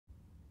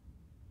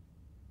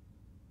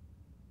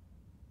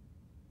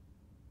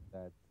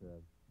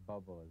that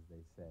bubble, as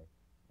they say,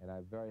 and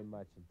I very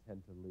much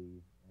intend to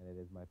leave, and it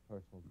is my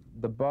personal...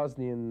 The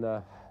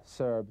Bosnian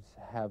Serbs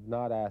have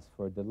not asked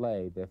for a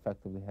delay. They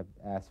effectively have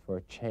asked for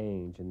a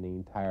change in the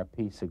entire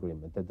peace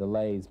agreement. The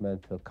delay is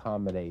meant to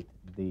accommodate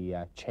the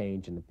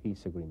change in the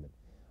peace agreement.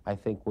 I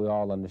think we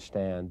all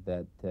understand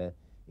that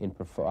in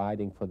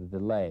providing for the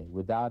delay,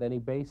 without any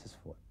basis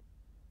for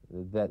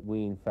it, that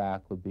we, in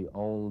fact, would be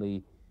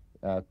only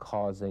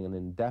causing an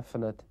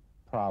indefinite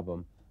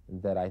problem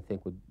that I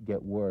think would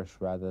get worse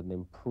rather than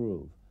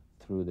improve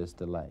through this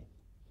delay.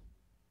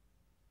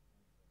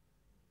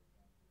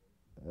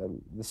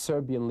 The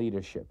Serbian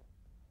leadership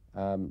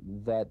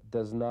that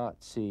does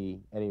not see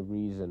any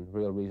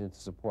real reason to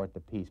support the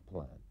peace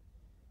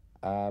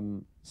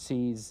plan,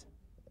 sees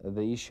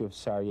the issue of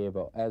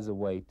Sarajevo as a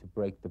way to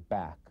break the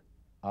back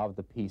of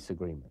the peace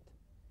agreement.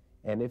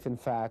 And if in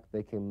fact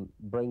they can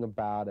bring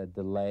about a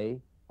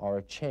delay or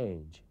a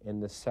change in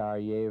the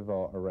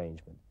Sarajevo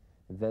arrangement,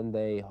 then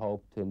they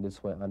hope to in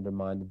this way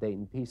undermine the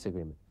Dayton peace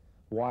agreement.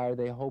 Why are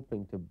they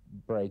hoping to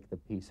break the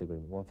peace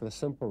agreement? Well, for the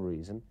simple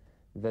reason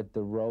that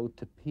the road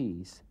to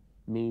peace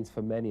means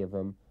for many of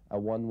them a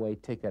one-way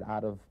ticket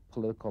out of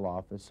political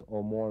office,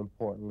 or more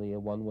importantly, a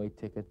one-way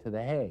ticket to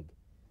The Hague.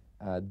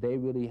 They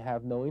really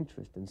have no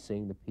interest in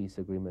seeing the peace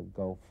agreement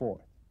go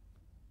forth.